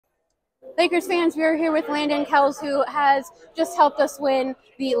Lakers fans, we are here with Landon Kells, who has just helped us win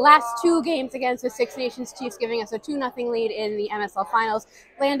the last two games against the Six Nations Chiefs, giving us a 2-0 lead in the MSL Finals.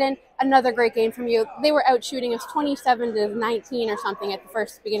 Landon, another great game from you. They were out shooting us 27-19 or something at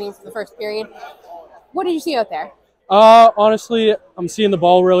the beginning of the first period. What did you see out there? Honestly, I'm seeing the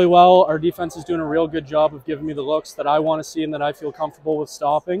ball really well. Our defense is doing a real good job of giving me the looks that I want to see and that I feel comfortable with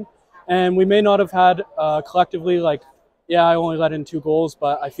stopping. And we may not have had collectively, I only let in 2 goals,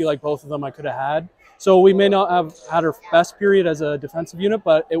 but I feel like both of them I could have had. So we may not have had our best period as a defensive unit,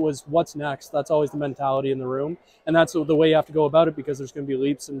 but it was what's next. That's always the mentality in the room. And that's the way you have to go about it, because there's going to be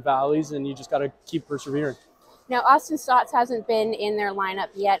leaps and valleys, and you just got to keep persevering. Now, Austin Stotts hasn't been in their lineup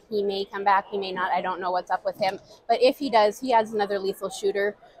yet. He may come back, he may not. I don't know what's up with him. But if he does, he adds another lethal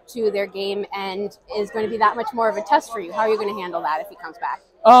shooter to their game and is going to be that much more of a test for you. How are you going to handle that if he comes back?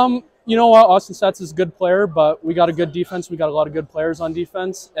 You know what? Austin Stotts is a good player, but we got a good defense. We got a lot of good players on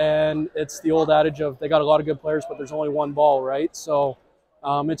defense, and it's the old adage of they got a lot of good players, but there's only one ball, right? So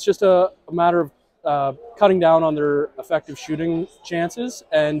it's just a matter of cutting down on their effective shooting chances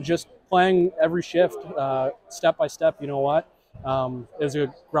and just playing every shift step by step. You know what? It was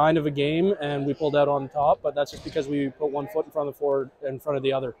a grind of a game, and we pulled out on top, but that's just because we put one foot in front of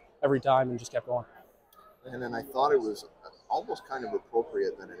the other every time and just kept going. And then I thought it was almost kind of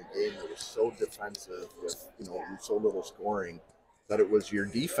appropriate that in a game that was so defensive with so little scoring, that it was your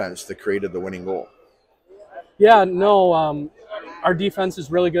defense that created the winning goal. Yeah, no, our defense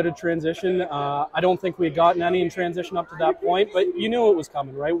is really good at transition. I don't think we had gotten any in transition up to that point, but you knew it was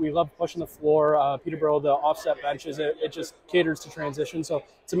coming, right? We love pushing the floor. Peterborough, the offset benches, it just caters to transition. So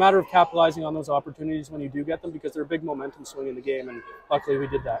it's a matter of capitalizing on those opportunities when you do get them, because they're a big momentum swing in the game, and luckily we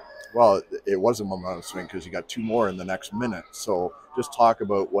did that. Well, it was a momentum swing because you got 2 more in the next minute. So just talk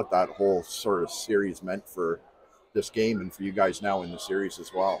about what that whole sort of series meant for this game and for you guys now in the series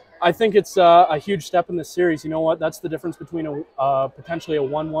as well. I think it's a huge step in this series. You know what? That's the difference between potentially a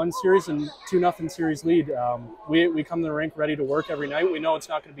 1-1 series and 2-0 series lead. We come to the rink ready to work every night. We know it's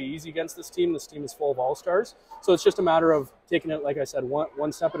not going to be easy against this team. This team is full of all-stars. So it's just a matter of taking it, like I said,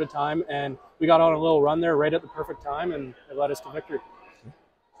 one step at a time. And we got on a little run there right at the perfect time, and it led us to victory.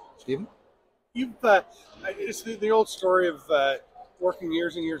 Stephen? It's the old story of working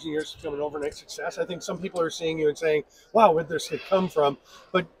years and years and years to become an overnight success. I think some people are seeing you and saying, wow, where'd this come from?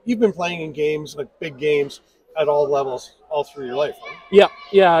 But you've been playing in games, like big games, at all levels all through your life, right?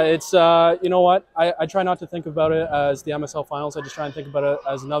 Yeah. It's, you know what? I try not to think about it as the MSL Finals. I just try and think about it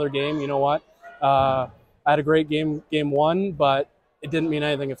as another game. You know what? I had a great game 1, but it didn't mean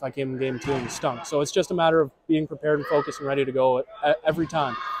anything if I came in game 2 and stunk. So it's just a matter of being prepared and focused and ready to go every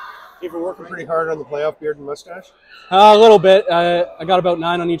time. You've been working pretty hard on the playoff beard and mustache? A little bit. I got about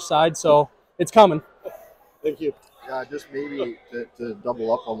 9 on each side, so it's coming. Thank you. Yeah, just maybe to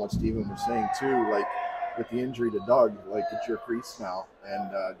double up on what Stephen was saying too, like with the injury to Doug, like it's your crease now,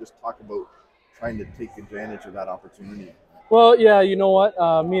 and just talk about trying to take advantage of that opportunity. Well, yeah, you know what?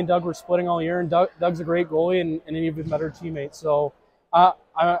 Me and Doug were splitting all year, and Doug's a great goalie and an even better teammate. So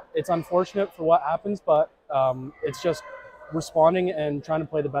it's unfortunate for what happens, but it's just responding and trying to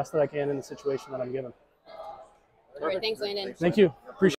play the best that I can in the situation that I'm given. All right, thanks, Landon. Thank you.